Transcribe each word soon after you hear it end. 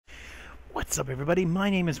What's up, everybody? My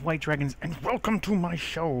name is White Dragons, and welcome to my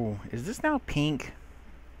show. Is this now pink?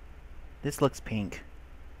 This looks pink.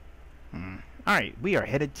 Alright, we are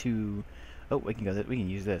headed to... Oh, we can go. We can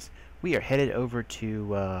use this. We are headed over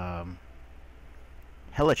to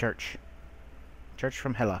Hella Church. Church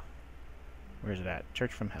from Hella. Where's it at?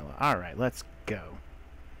 Church from Hella. Alright, let's go.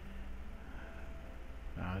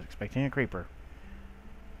 I was expecting a creeper.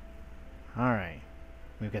 Alright.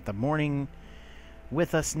 We've got the morning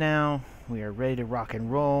with us now. We are ready to rock and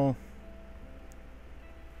roll.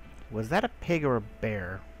 Was that a pig or a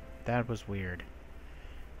bear? That was weird.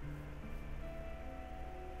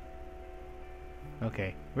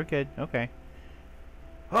 Okay, we're good. Okay.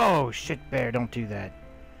 Oh, shit, bear, don't do that.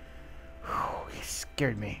 Whew, he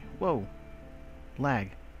scared me. Whoa.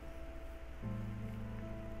 Lag.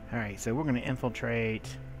 Alright, so we're going to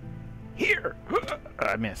infiltrate here.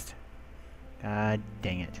 I missed. God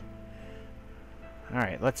dang it.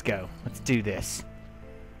 Alright, let's go. Let's do this.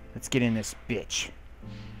 Let's get in this bitch.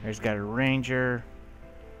 There's got a ranger.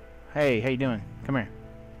 Hey, how you doing? Come here.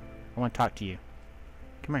 I want to talk to you.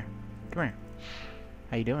 Come here. Come here.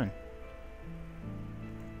 How you doing?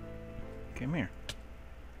 Come here.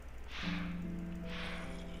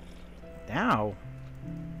 Ow.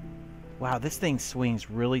 Wow, this thing swings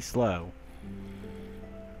really slow.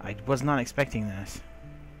 I was not expecting this.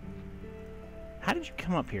 How did you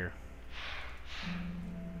come up here?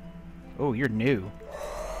 Oh, you're new.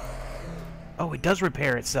 Oh, it does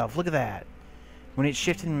repair itself. Look at that. When it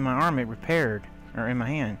shifted in my arm, it repaired. Or in my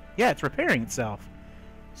hand. Yeah, it's repairing itself.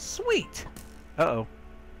 Sweet. Uh-oh.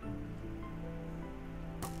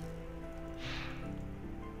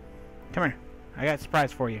 Come here. I got a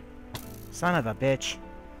surprise for you. Son of a bitch.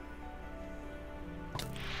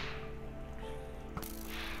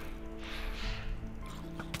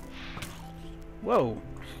 Whoa.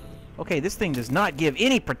 Okay, this thing does not give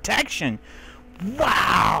any protection.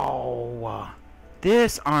 Wow!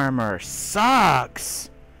 This armor sucks.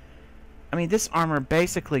 I mean, this armor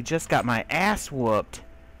basically just got my ass whooped.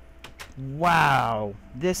 Wow.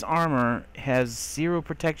 This armor has 0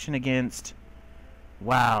 protection against...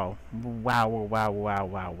 Wow. Wow, wow, wow,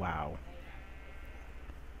 wow, wow.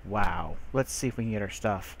 Wow. Let's see if we can get our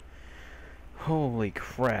stuff. Holy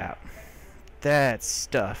crap. That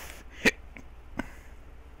stuff.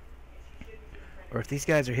 Or if these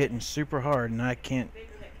guys are hitting super hard and I can't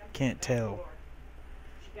tell.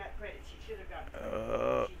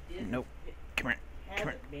 Nope. Come here. Come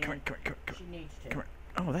here. Come here. Come here. Come here. Come here.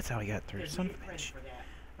 Oh, that's how I got through. Son of a bitch.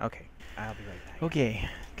 Okay. I'll be right back. Okay.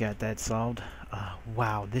 Got that solved.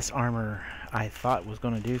 Wow. This armor I thought was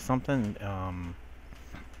going to do something.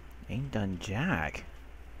 Ain't done jack.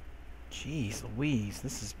 Jeez Louise.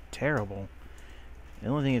 This is terrible. The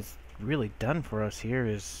only thing it's really done for us here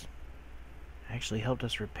is actually helped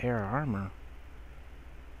us repair our armor.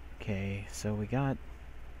 Okay, so we got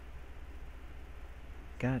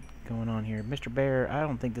going on here. Mr. Bear, I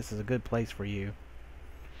don't think this is a good place for you.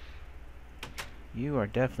 You are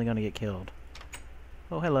definitely going to get killed.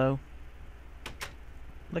 Oh, hello.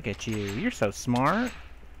 Look at you. You're so smart.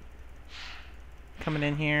 Coming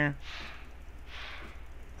in here.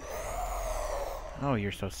 Oh,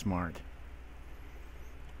 you're so smart.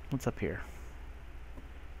 What's up here?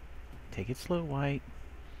 Take it slow, White.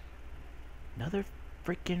 Another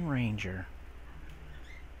freaking ranger.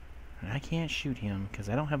 And I can't shoot him because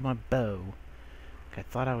I don't have my bow. I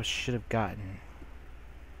thought I should have gotten.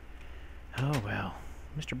 Oh well.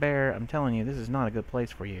 Mr. Bear, I'm telling you, this is not a good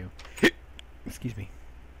place for you. Excuse me.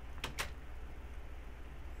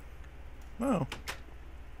 Oh.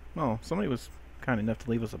 Oh, somebody was kind enough to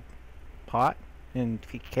leave us a pot and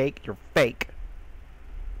cake. You're fake.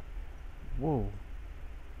 Whoa.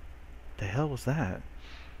 The hell was that?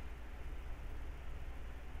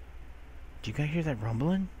 Did you guys hear that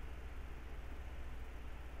rumbling?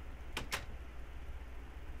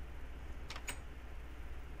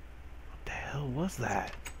 What the hell was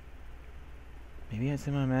that? Maybe it's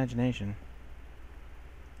in my imagination.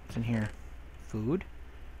 What's in here? Food?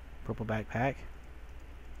 Purple backpack.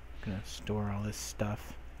 Gonna store all this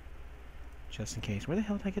stuff just in case. Where the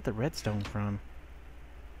hell did I get the redstone from?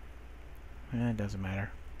 It doesn't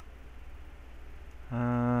matter.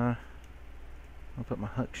 I'll put my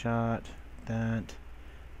hook shot. That.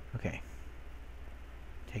 Okay.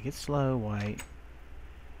 Take it slow, White.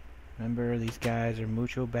 Remember, these guys are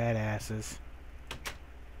mucho badasses.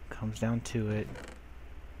 Comes down to it.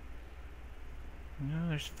 No,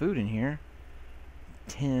 there's food in here.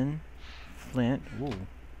 Tin. Flint. Ooh.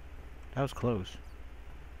 That was close.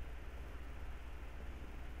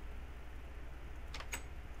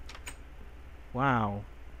 Wow.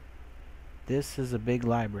 This is a big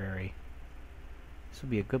library. This would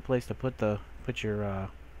be a good place to put your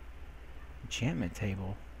enchantment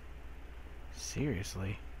table.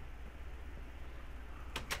 Seriously.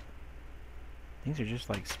 Things are just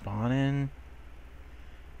like spawning.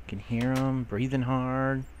 You can hear them breathing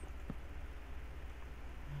hard.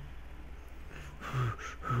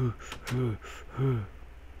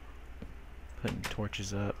 Putting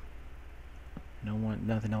torches up.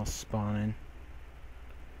 Nothing else spawning.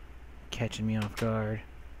 Catching me off guard.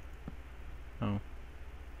 Oh,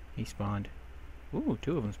 he spawned. Ooh,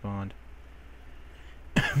 2 of them spawned.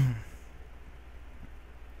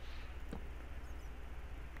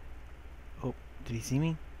 Oh, did he see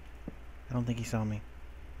me? I don't think he saw me.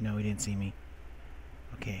 No, he didn't see me.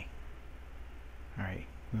 Okay. Alright,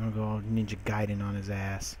 we're gonna go all Ninja Gaiden on his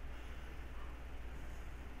ass.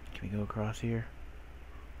 Can we go across here?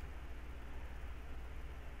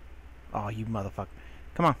 Oh, you motherfucker.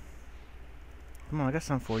 Come on. Come on, I got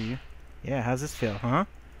something for you. Yeah, how's this feel, huh?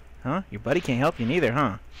 Huh? Your buddy can't help you neither,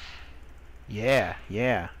 huh? Yeah,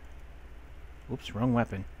 yeah. Oops, wrong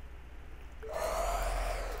weapon.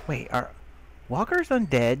 Wait, are Walker's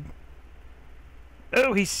undead?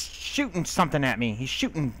 Oh, he's shooting something at me. He's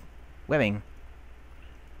shooting webbing.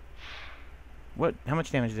 What? How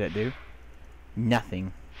much damage does that do?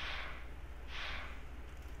 Nothing.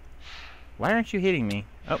 Why aren't you hitting me?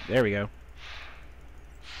 Oh, there we go.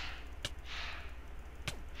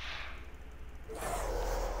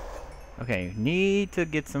 Okay, need to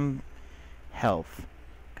get some health.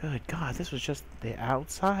 Good God, this was just the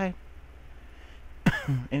outside.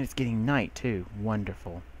 And it's getting night, too.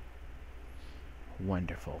 Wonderful.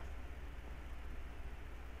 Wonderful.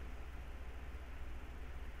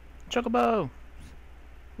 Chocobo!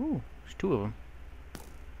 Ooh, there's 2 of them.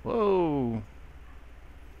 Whoa!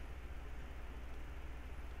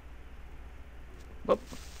 Whoop.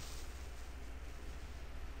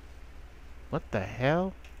 What the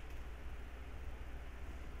hell?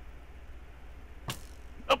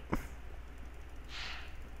 Oh.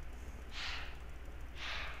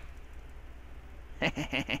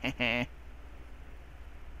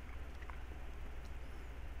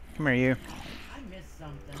 Come here, you. I missed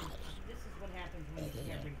something. This is what happens when you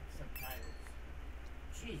can't read subtitles.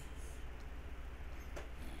 Jesus.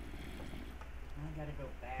 I gotta go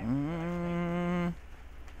back.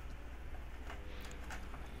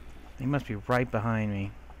 He must be right behind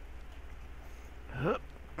me.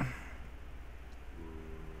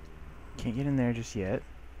 Can't get in there just yet.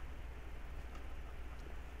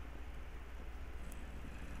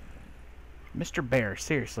 Mr. Bear,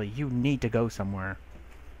 seriously, you need to go somewhere.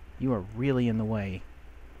 You are really in the way.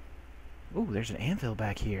 Ooh, there's an anvil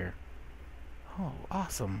back here. Oh,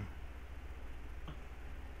 awesome.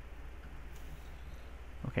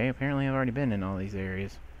 Okay, apparently I've already been in all these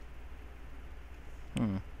areas.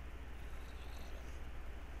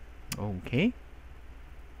 Okay.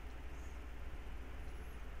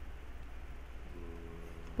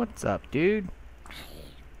 What's up, dude?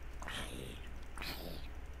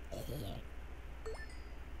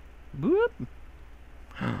 Boop.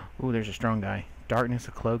 Ooh, there's a strong guy. Darkness,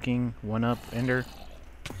 a cloaking, 1-up, ender.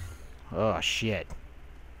 Oh, shit.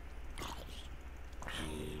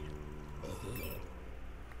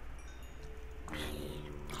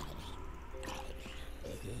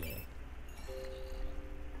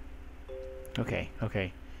 Okay,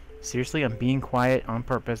 okay. Seriously, I'm being quiet on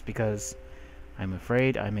purpose because I'm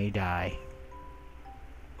afraid I may die.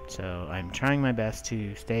 So I'm trying my best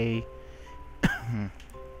to stay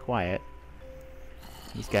quiet.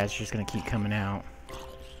 These guys are just gonna keep coming out.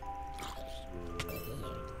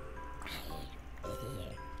 I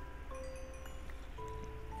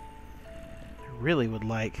really would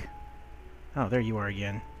like... Oh, there you are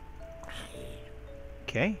again.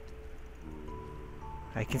 Okay.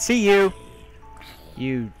 I can see you!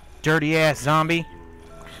 You dirty ass zombie!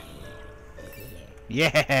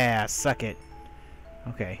 Yeah! Suck it!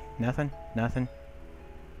 Okay, nothing? Nothing?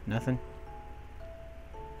 Nothing?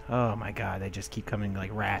 Oh my god, they just keep coming like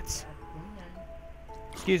rats.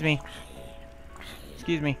 Excuse me.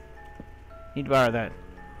 Excuse me. Need to borrow that.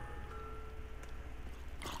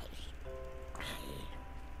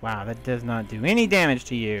 Wow, that does not do any damage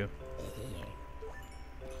to you.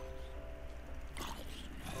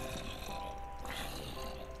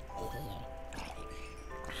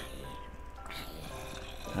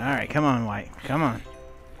 Alright, come on, White. Come on.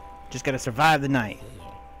 Just gotta survive the night.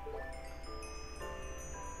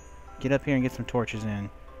 Get up here and get some torches in.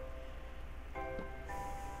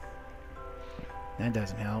 That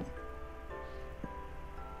doesn't help.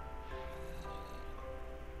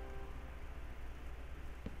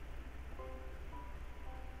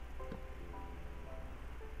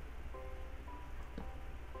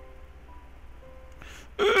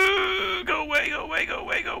 away, go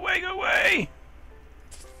away, go away, go away!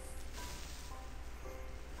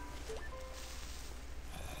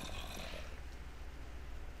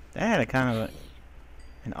 That had a kind of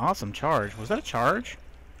an awesome charge. Was that a charge?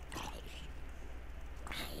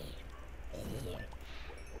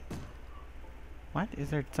 What? Is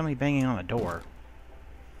there somebody banging on a door?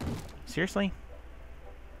 Seriously?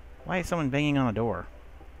 Why is someone banging on a door?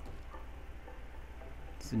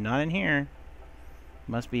 It's not in here.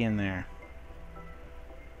 Must be in there.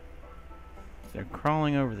 They're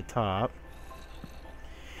crawling over the top.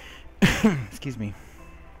 Excuse me.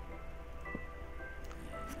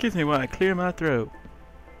 Excuse me while I clear my throat.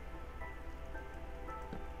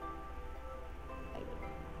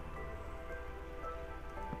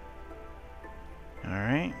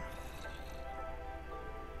 Alright.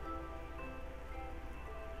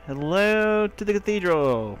 Hello to the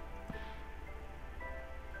cathedral.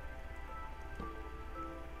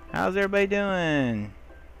 How's everybody doing?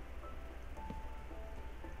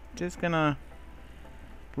 Just gonna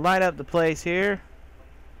light up the place here.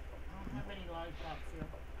 I don't have any light bulbs here.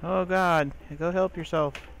 Oh God, go help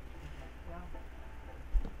yourself. Well,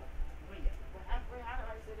 wait, how do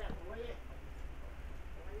I say that? Wait.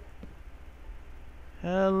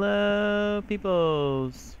 Hello,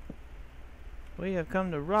 peoples. We have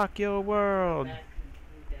come to rock your world.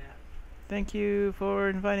 Thank you for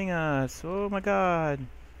inviting us. Oh my God.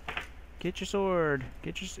 Get your sword.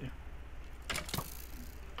 Get your...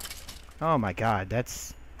 Oh my God,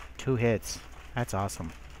 that's 2 hits. That's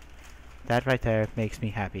awesome. That right there makes me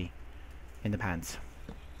happy. In the pants.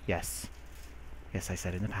 Yes. Yes, I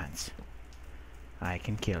said in the pants. I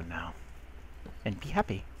can kill now. And be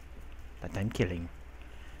happy that I'm killing.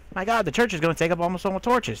 My God, the church is going to take up almost all my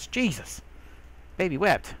torches. Jesus. Baby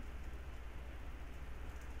wept.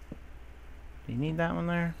 Do you need that one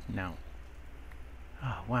there? No.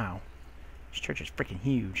 Oh, wow. This church is freaking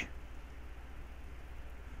huge.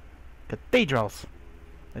 Cathedrals.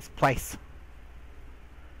 This place.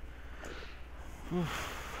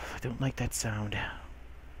 Oof, I don't like that sound.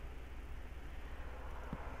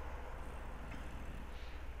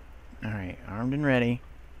 Alright, armed and ready.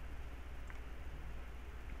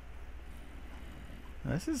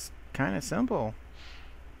 This is kind of simple.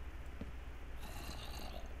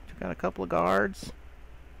 Took out a couple of guards.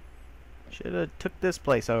 Should have took this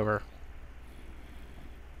place over.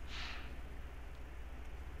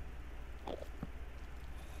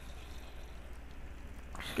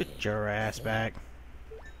 Get your ass back.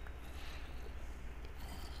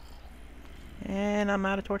 And I'm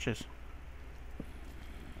out of torches.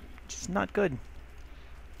 Which is not good.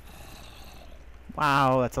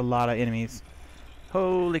 Wow, that's a lot of enemies.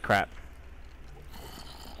 Holy crap.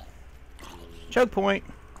 Choke point.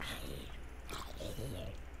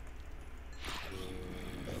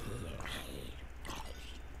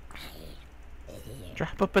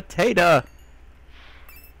 Drop a potato.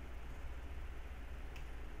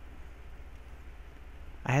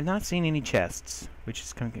 I have not seen any chests, which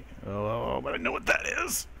is kind of... Oh, but I know what that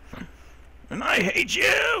is. And I hate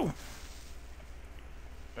you.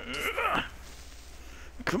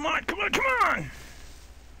 Come on, come on, come on.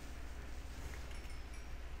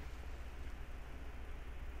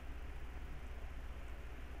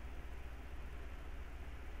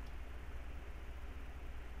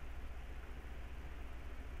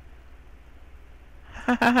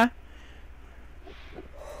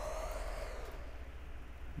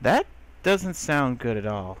 That doesn't sound good at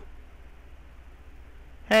all.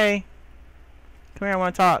 Hey, come here, I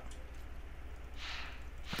want to talk.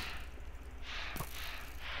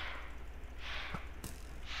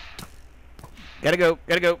 Gotta go,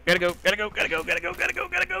 gotta go, gotta go, gotta go, gotta go, gotta go, gotta go,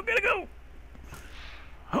 gotta go, gotta go.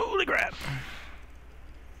 Holy crap.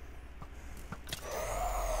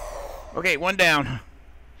 Okay, one down.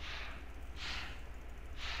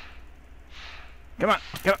 Come on,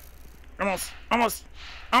 come on.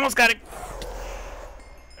 Almost got it.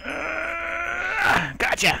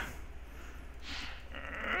 Gotcha.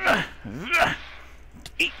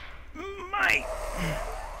 Eat my...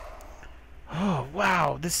 Oh,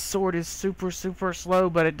 wow. This sword is super, super slow,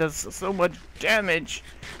 but it does so much damage.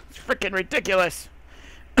 It's freaking ridiculous.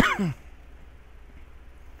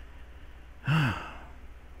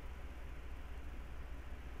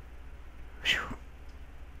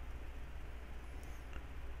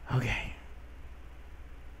 Okay.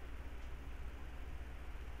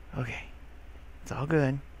 Okay. It's all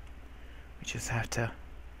good. We just have to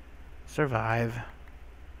survive.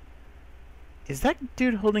 Is that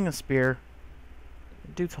dude holding a spear?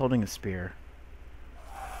 The dude's holding a spear.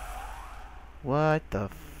 What the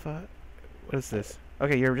fuck? What is this?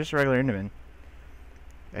 Okay, you're just a regular Enderman.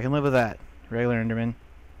 I can live with that. Regular Enderman.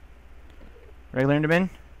 Regular Enderman.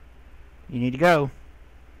 You need to go.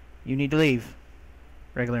 You need to leave.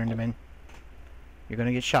 Regular Enderman. You're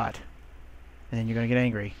gonna get shot. And then you're gonna get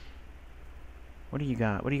angry. What do you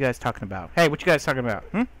got? What are you guys talking about? Hey, what you guys talking about?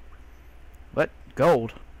 Hmm? What?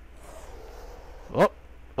 Gold. Oh.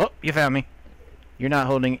 Oh, you found me. You're not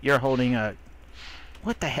holding... You're holding a...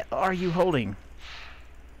 What the hell are you holding?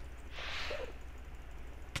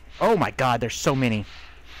 Oh my god, there's so many.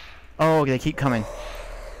 Oh, they keep coming.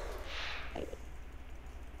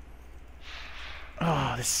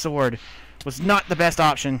 Oh, this sword was not the best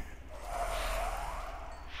option.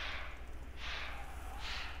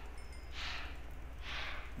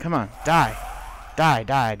 Come on, die. Die,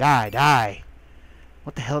 die, die, die.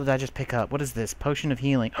 What the hell did I just pick up? What is this? Potion of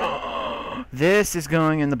healing. This is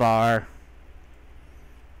going in the bar.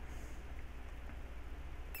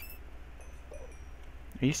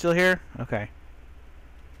 Are you still here? Okay.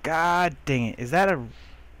 God dang it. Is that a...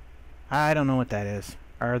 I don't know what that is.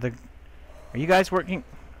 Are you guys working?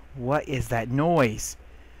 What is that noise?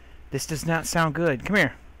 This does not sound good. Come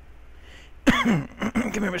here. Come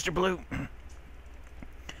here, Mr. Blue.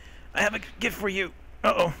 I have a gift for you.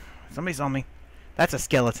 Uh-oh. Somebody saw me. That's a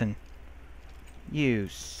skeleton. You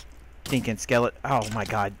stinking skeleton. Oh, my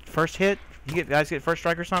God. First hit? You guys get first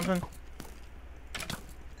strike or something?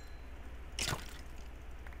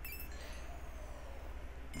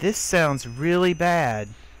 This sounds really bad.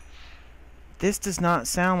 This does not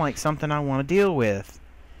sound like something I want to deal with.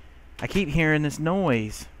 I keep hearing this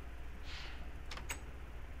noise.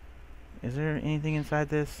 Is there anything inside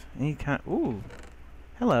this? Any kind... Ooh.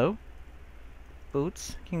 Hello.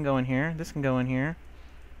 Boots. Can go in here. This can go in here.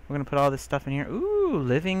 We're going to put all this stuff in here. Ooh.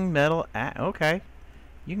 Living metal... Okay.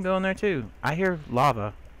 You can go in there too. I hear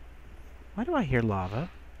lava. Why do I hear lava?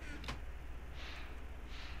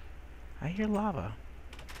 I hear lava.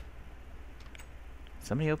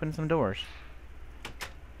 Somebody open some doors.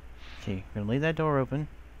 Okay, we're gonna leave that door open.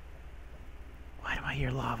 Why do I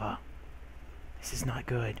hear lava? This is not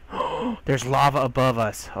good. There's lava above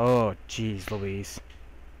us. Oh, jeez Louise.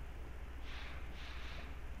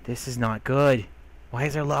 This is not good. Why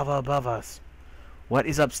is there lava above us? What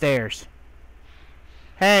is upstairs?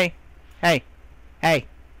 Hey! Hey! Hey!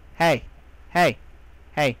 Hey! Hey!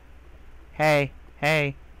 Hey! Hey!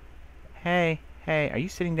 Hey! Hey! Hey! Are you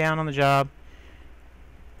sitting down on the job?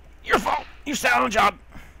 Your fault! You sat on the job!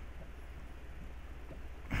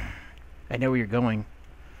 I know where you're going.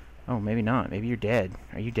 Oh, maybe not. Maybe you're dead.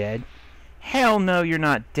 Are you dead? Hell no, you're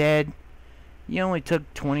not dead. You only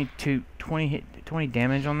took 20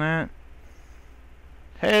 damage on that.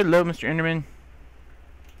 Hello, Mr. Enderman.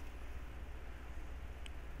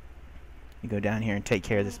 You go down here and take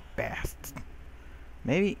care of this bastard.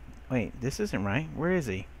 Maybe... Wait, this isn't right. Where is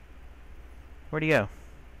he? Where'd he go?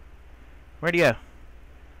 Where'd he go?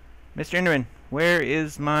 Mr. Enderman, where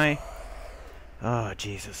is my... Oh,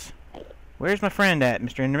 Jesus. Where's my friend at,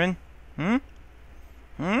 Mr. Enderman? Hmm?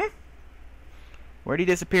 Hmm? Where'd he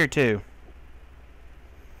disappear to?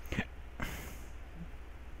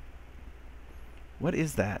 What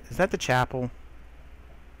is that? Is that the chapel?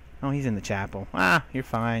 Oh, he's in the chapel. Ah, you're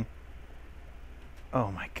fine.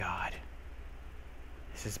 Oh, my God.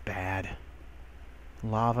 This is bad.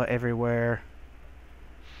 Lava everywhere.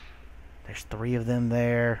 There's 3 of them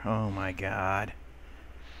there. Oh my God.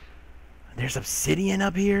 There's obsidian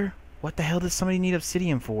up here? What the hell does somebody need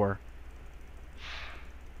obsidian for?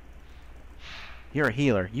 You're a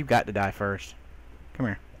healer. You got to die first. Come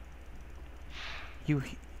here. You...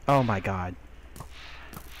 Oh my God.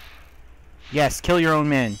 Yes, kill your own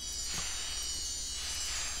men.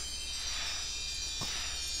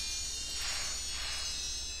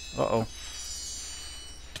 Uh-oh.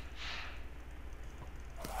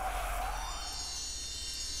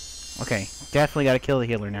 Okay, definitely gotta kill the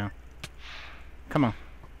healer now. Come on.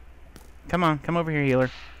 Come on, come over here, healer.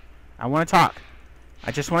 I want to talk.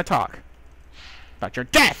 I just want to talk. About your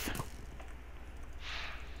death!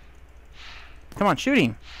 Come on, shoot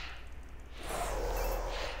him.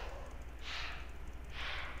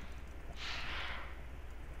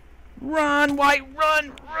 Run, White,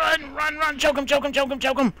 run, run, run, run. Choke him, choke him, choke him,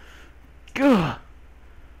 choke him. Gah.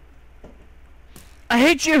 I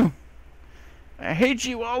hate you. I hate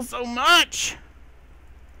you all so much.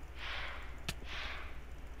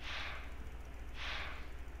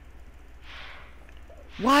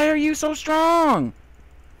 Why are you so strong?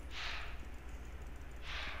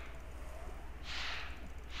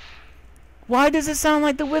 Why does it sound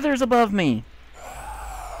like the wither's above me?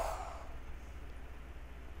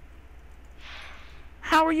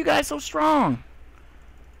 How are you guys so strong?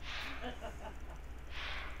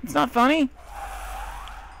 It's not funny.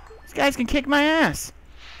 These guys can kick my ass.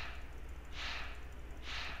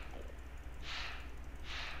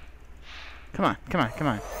 Come on, come on, come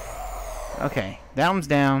on. Okay, that one's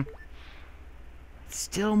down.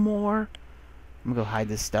 Still more. I'm gonna go hide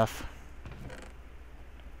this stuff.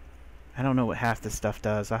 I don't know what half this stuff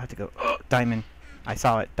does. I'll have to go. Oh, diamond. I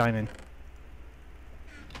saw it. Diamond.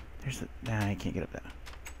 There's a... Nah, I can't get up there.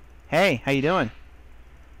 Hey, how you doing?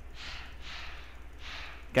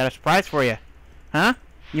 Got a surprise for you. Huh?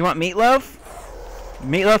 You want meatloaf?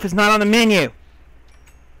 Meatloaf is not on the menu.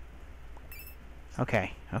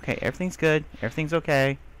 Okay. Okay, everything's good. Everything's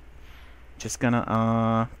okay. Just gonna,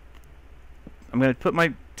 I'm gonna put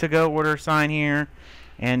my to-go order sign here,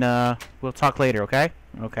 and, we'll talk later, okay?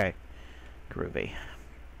 Okay. Groovy.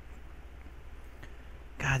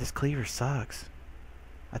 God, this cleaver sucks.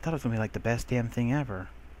 I thought it was gonna be, like, the best damn thing ever.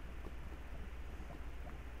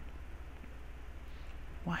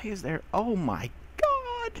 Why is there... Oh, my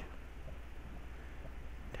God!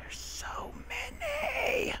 There's so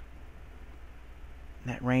many!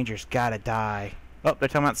 That ranger's gotta die. Oh, they're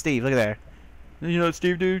talking about Steve. Look at there. You know what,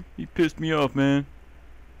 Steve, dude? You pissed me off, man.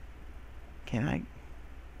 Can I...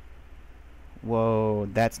 Whoa,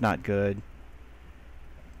 that's not good.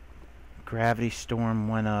 Gravity storm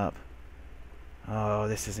went up. Oh,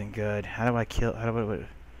 this isn't good. How do I kill... How do I...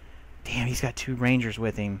 Damn, he's got 2 rangers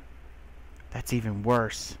with him. That's even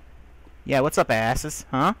worse. Yeah, what's up, asses?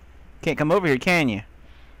 Huh? Can't come over here, can you?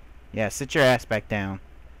 Yeah, sit your ass back down.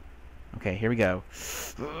 Okay, here we go.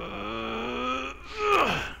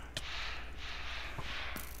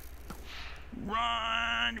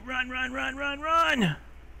 Run! Run, run, run, run, run!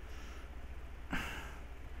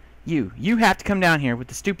 You have to come down here with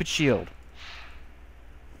the stupid shield.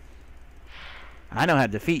 I know how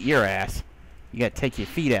to defeat your ass. You gotta take your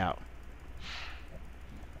feet out.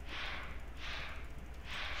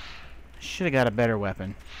 Should have got a better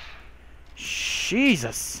weapon.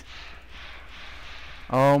 Jesus!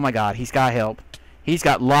 Oh my God, he's got help. He's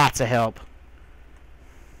got lots of help.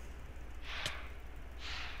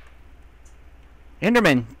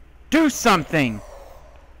 Enderman, do something!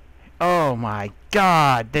 Oh my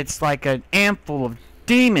God, that's like an amp full of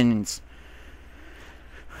demons.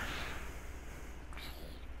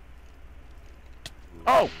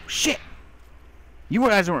 Oh, shit! You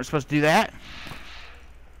guys weren't supposed to do that.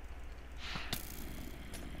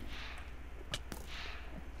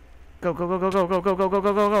 Go, go, go, go, go, go, go, go, go,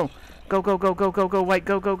 go, go, go. Go, go, go, go, go, go, White,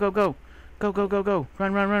 go, go, go, go. Go, go, go, go.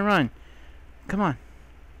 Run, run, run, run. Come on.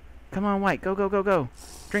 Come on, White. Go, go, go, go.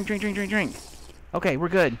 Drink, drink, drink, drink, drink. Okay, we're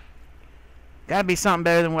good. Gotta be something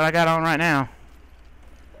better than what I got on right now.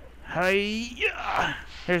 Hi-ya!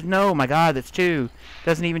 There's no, my God, that's 2.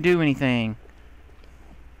 Doesn't even do anything.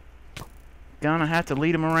 Gonna have to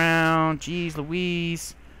lead him around. Jeez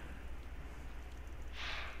Louise.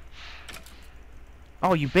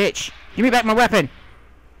 Oh, you bitch. Give me back my weapon.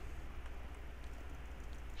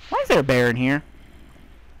 Why is there a bear in here?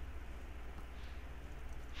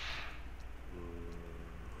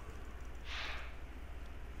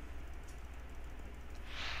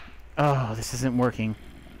 Oh, this isn't working.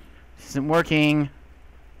 This isn't working.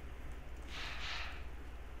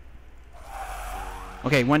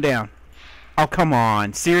 Okay, 1 down. Oh, come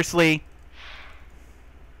on. Seriously?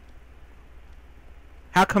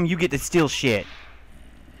 How come you get to steal shit?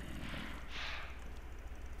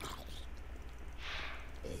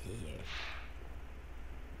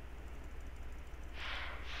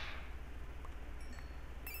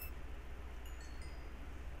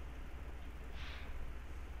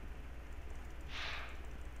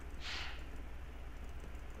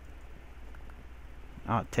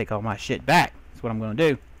 I'll take all my shit back. That's what I'm going to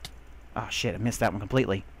do. Oh, shit. I missed that one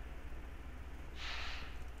completely.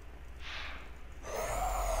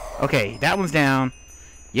 Okay, that one's down.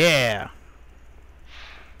 Yeah.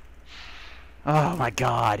 Oh, my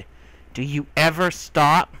God. Do you ever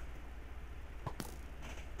stop?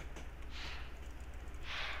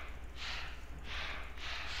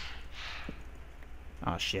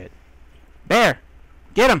 Oh, shit. Bear!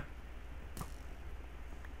 Get him!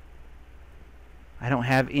 I don't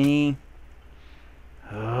have any...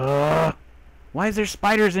 Why is there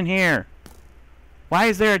spiders in here? Why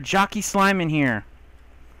is there a jockey slime in here?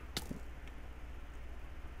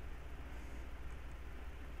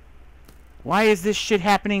 Why is this shit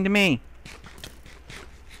happening to me?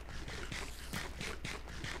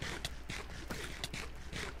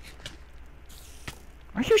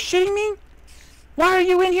 Are you shitting me? Why are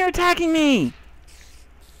you in here attacking me?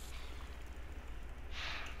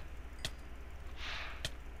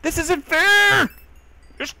 This isn't fair!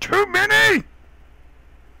 There's too many!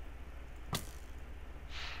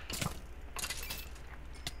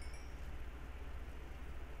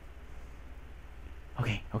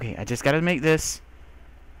 Okay, I just gotta make this.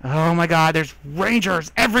 Oh my god, there's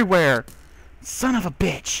rangers everywhere! Son of a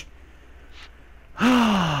bitch!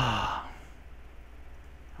 All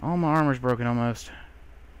my armor's broken almost.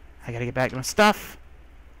 I gotta get back to my stuff.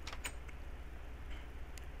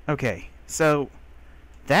 Okay, so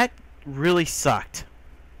that really sucked.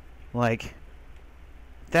 Like,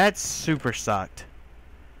 that super sucked.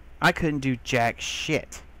 I couldn't do jack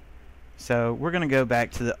shit. So we're gonna go back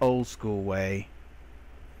to the old school way.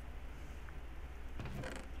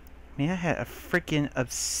 I mean, I had a freaking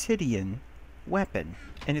obsidian weapon,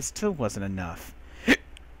 and it still wasn't enough. We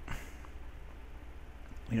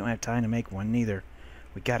don't have time to make one, neither.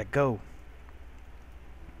 We gotta go.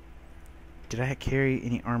 Did I carry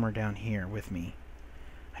any armor down here with me?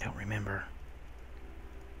 I don't remember.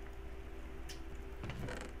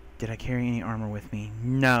 Did I carry any armor with me?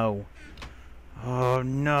 No. Oh,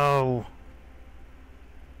 no.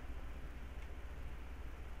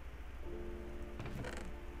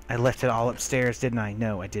 I left it all upstairs, didn't I?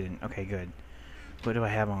 No, I didn't. Okay, good. What do I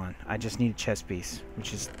have on? I just need a chest piece,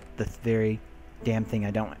 which is the very damn thing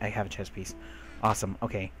I don't... I have a chest piece. Awesome.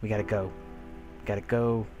 Okay, we gotta go. We gotta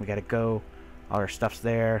go. We gotta go. All our stuff's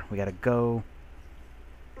there. We gotta go.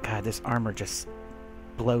 God, this armor just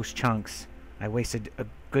blows chunks. I wasted a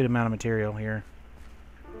good amount of material here.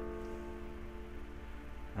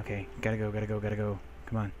 Okay, gotta go, gotta go, gotta go.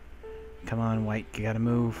 Come on. Come on, White. You gotta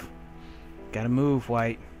move. Gotta move,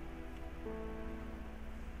 White.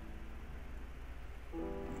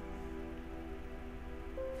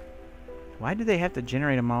 Why do they have to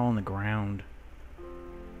generate them all on the ground?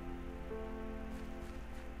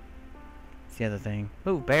 That's the other thing.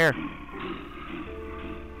 Ooh, bear!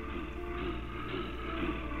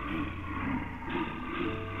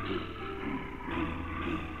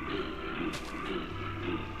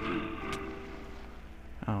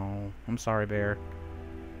 Oh, I'm sorry, bear.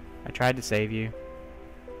 I tried to save you.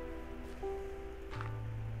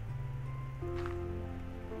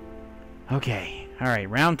 Okay. Alright,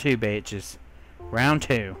 round 2, bitches. Round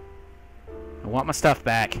 2. I want my stuff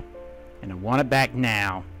back. And I want it back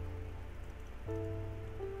now.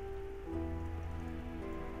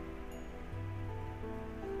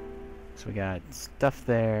 So we got stuff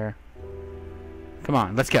there. Come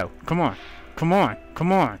on, let's go. Come on. Come on.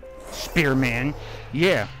 Come on. Spearman.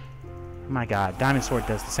 Yeah. Oh my god, Diamond Sword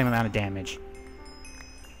does the same amount of damage.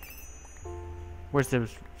 Where's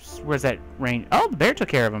that range? Oh, the bear took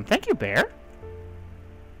care of him. Thank you, bear.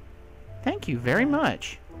 Thank you very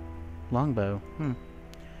much. Longbow.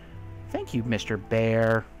 Thank you, Mr.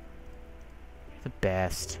 Bear. You're the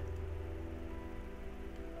best.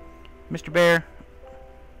 Mr. Bear.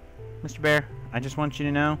 Mr. Bear, I just want you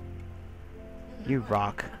to know, you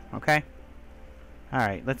rock, okay?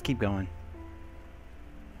 Alright, let's keep going.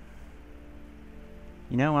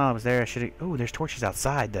 You know, while I was there, I should have... Oh, there's torches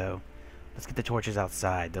outside, though. Let's get the torches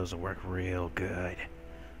outside. Those will work real good.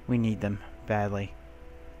 We need them badly.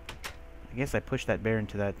 I guess I pushed that bear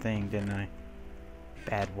into that thing, didn't I?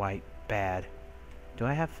 Bad, White. Bad. Do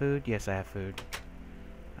I have food? Yes, I have food.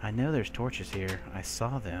 I know there's torches here. I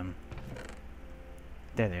saw them.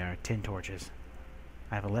 There they are. 10 torches.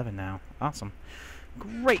 I have 11 now. Awesome.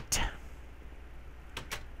 Great!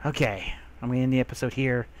 Okay. I'm going to end the episode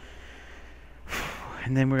here.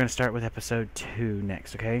 And then we're going to start with episode 2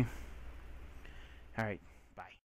 next, okay? Alright.